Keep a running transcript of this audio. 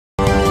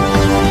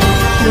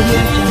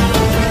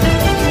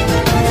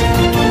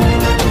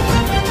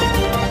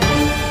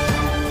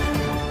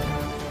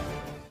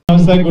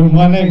Good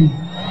morning.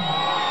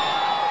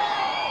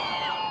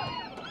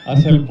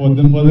 అసలు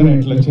పొద్దున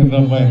ఎట్లా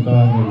వచ్చిండ్రబ్బా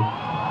ఎంతమంది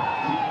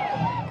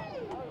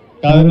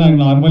కాదు. నాకు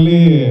normally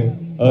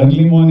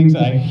early mornings,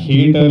 I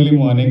hate early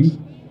mornings.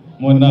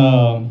 మొన్న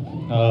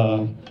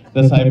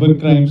ద సైబర్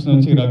క్రైమ్స్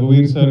నుంచి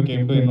రఘువీర్ sir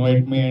came to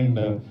invite me and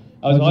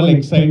I was all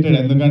excited.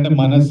 ఎందుకంటే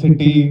మన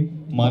సిటీ,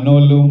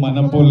 మనోళ్ళు,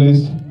 మన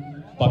పోలీస్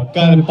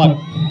పక్కా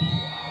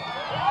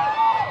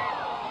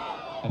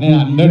నేను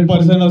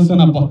 100%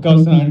 వస్తున్నా, పక్కా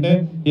వస్తున్నా అంటే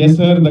yes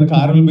sir the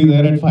car will be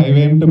there at 5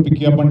 AM to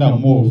pick up అంటే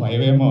అమ్మో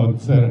 5 AM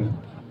అవుతుంది సార్.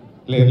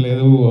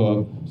 లేదు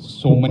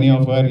so many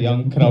of our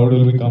young crowd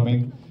will be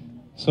coming.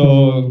 So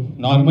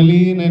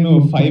normally నేను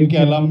 5కి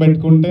అలారం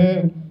పెట్టుకుంటే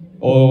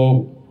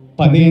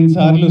 15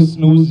 సార్లు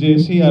స్నూజ్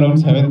చేసి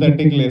అరౌండ్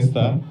 7:30కి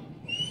లేస్తా.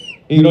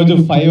 ఈరోజు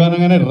 5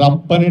 అనగానే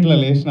రప్పని ఇట్లా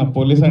లేచిన.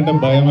 పోలీస్ అంటే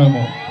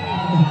భయమేమో,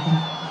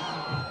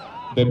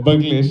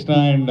 దెబ్బకి లేచిన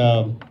and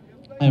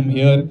I'm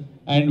here.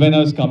 And when I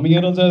was coming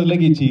here also, I was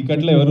like, ee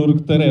cheekatlo evaru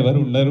uruktaru, evaru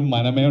undaru,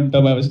 maname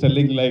untam. I was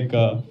telling like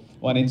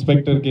one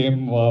inspector came,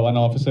 one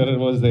officer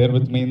was there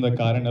with me in the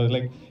car and I was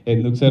like,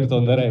 enduku sir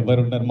tondara,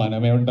 evaru undaru,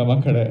 maname untam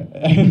akkada.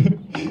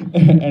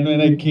 And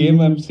when I came,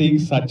 I'm seeing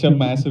such a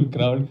massive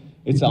crowd.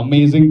 It's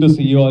amazing to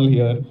see you all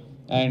here.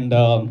 And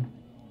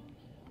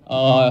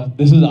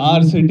this is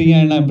our city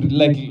and I'm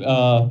like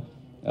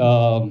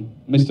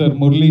Mr.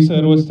 Murli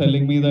sir was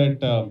telling me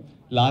that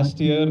last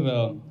year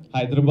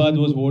Hyderabad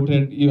was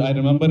voted, I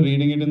remember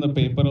reading it in the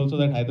paper also,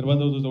 that Hyderabad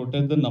was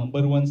voted the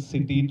 #1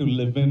 city to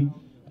live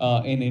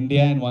in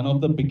India, and one of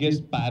the biggest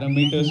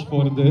parameters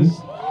for this,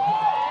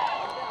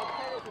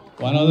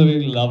 one of the, we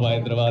love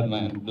Hyderabad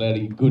man,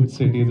 bloody good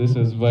city this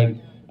is, but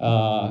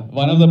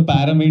one of the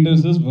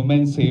parameters is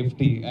women's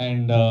safety,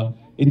 and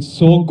it's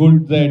so good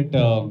that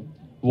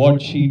what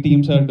she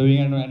teams are doing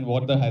and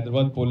what the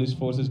Hyderabad police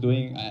force is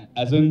doing,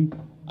 as in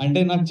అంటే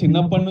నాకు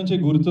చిన్నప్పటి నుంచి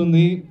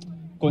గుర్తుంది,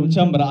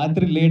 కొంచెం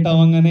రాత్రి late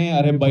అవ్వగానే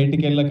అరే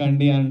బయటికి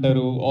వెళ్ళకండి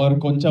అంటారు, ఆర్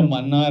కొంచెం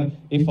 1 hour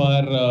if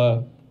our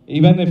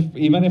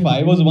even if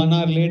I was 1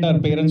 hour late, our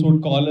parents would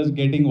call us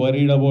getting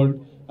worried about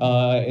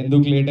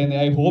ఎందుకు లేట్ అయింది.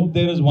 I hope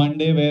there is one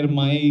day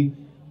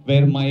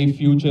where my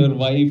future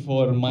wife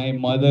or my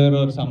mother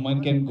or someone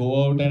can go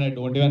out and I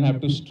don't even have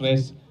to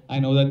stress. I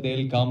know that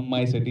they'll come,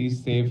 my city is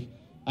safe.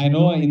 I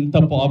know ఇంత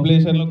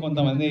పాపులేషన్లో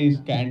కొంతమంది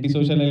anti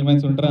social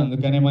elements ఉంటారు,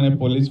 అందుకనే మన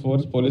police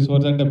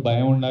force అంటే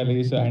భయం ఉండాలి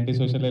anti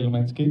social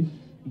ఎలిమెంట్స్కి.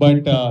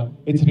 But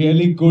it's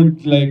really good,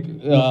 like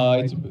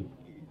it's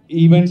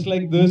events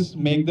like this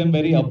make them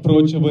very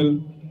approachable.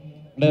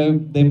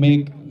 They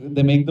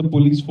make the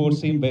police force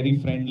seem very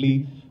friendly,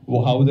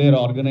 how they're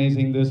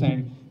organizing this, and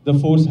the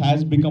force has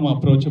become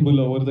approachable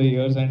over the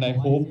years, and I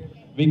hope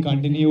we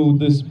continue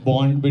this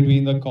bond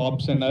between the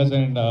cops and us,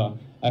 and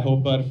I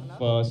hope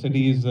our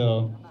city is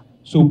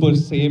super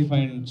safe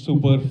and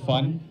super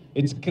fun.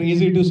 It's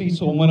crazy to see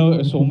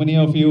so many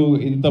of you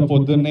inta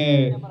poddunne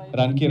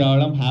run ki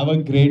raavadam. Have a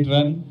great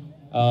run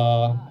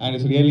and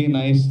it's really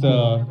nice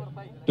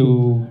to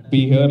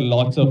be here.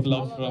 Lots of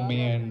love from me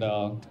and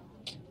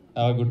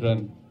have a good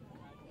run.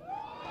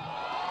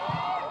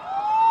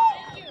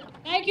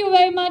 Thank you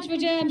very much,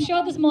 Vijay. I'm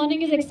sure this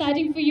morning is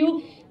exciting for you.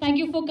 Thank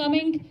you for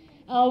coming,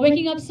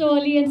 waking up so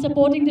early and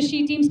supporting the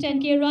She Team's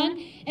 10K run.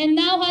 And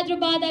now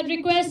Hyderabad, I'd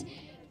request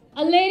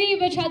a lady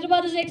which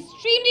Hyderabad is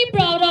extremely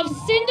proud of,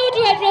 Sindhu,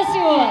 to address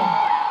you all.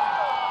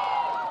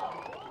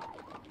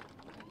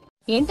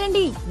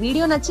 ఏంటండి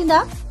video నచ్చిందా?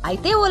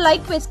 అయితే ఓ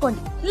like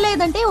వేసుకోండి,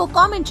 లేదంటే ఓ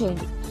comment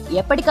చేయండి.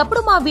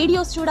 ఎప్పటికప్పుడు మా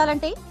videos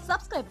చూడాలంటే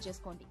subscribe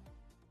చేసుకోండి.